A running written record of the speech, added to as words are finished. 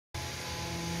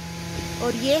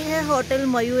और ये है होटल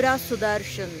मयूरा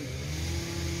सुदर्शन,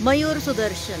 मयूर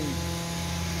सुदर्शन,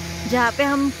 जहाँ पे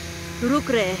हम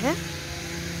रुक रहे हैं।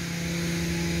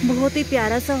 बहुत ही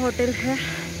प्यारा सा होटल है,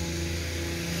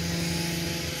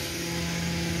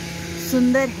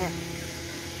 सुंदर है।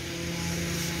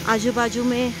 आजू बाजू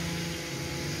में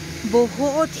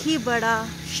बहुत ही बड़ा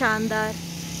शानदार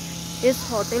इस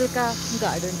होटल का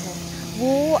गार्डन है,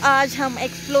 वो आज हम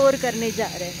एक्सप्लोर करने जा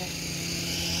रहे हैं।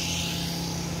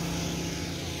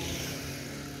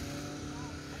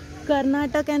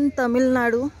 Karnataka and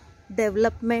Tamil Nadu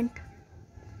development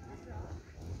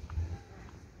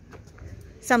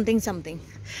something,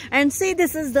 and see,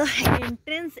 this is the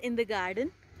entrance in the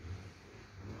garden,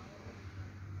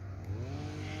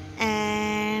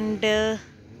 and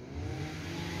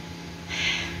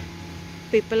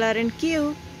people are in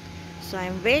queue, so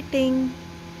I'm waiting,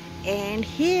 and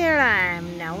here I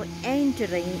am now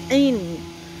entering in.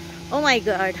 Oh my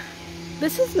god,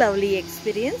 this is lovely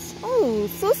experience. Oh,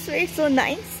 so sweet, so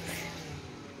nice.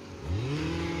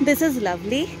 This is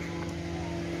lovely.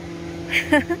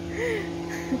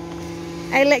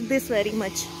 I like this very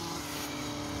much.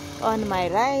 On my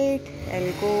right,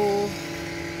 I'll go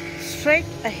straight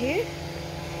ahead.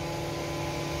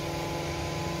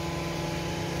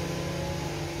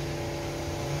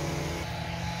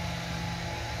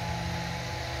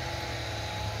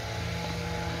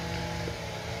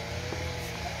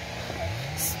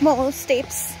 Small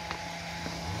steps.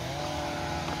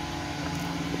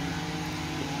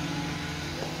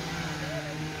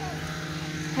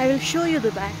 I will show you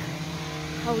the back.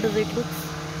 How does it look?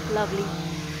 Lovely.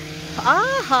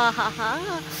 Ah ha ha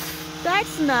ha.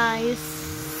 That's nice.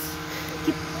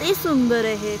 कितने सुंदर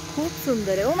है, खूब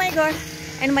सुंदर है. Oh my god.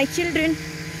 And my children,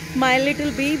 my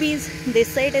little babies, they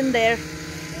sit in there.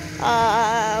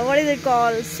 What is it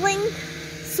called? Swing.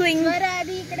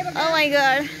 Oh my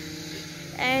god.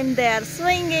 And they are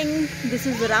swinging. This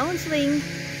is a round swing.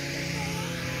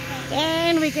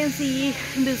 And we can see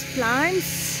these plants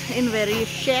in various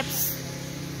shapes.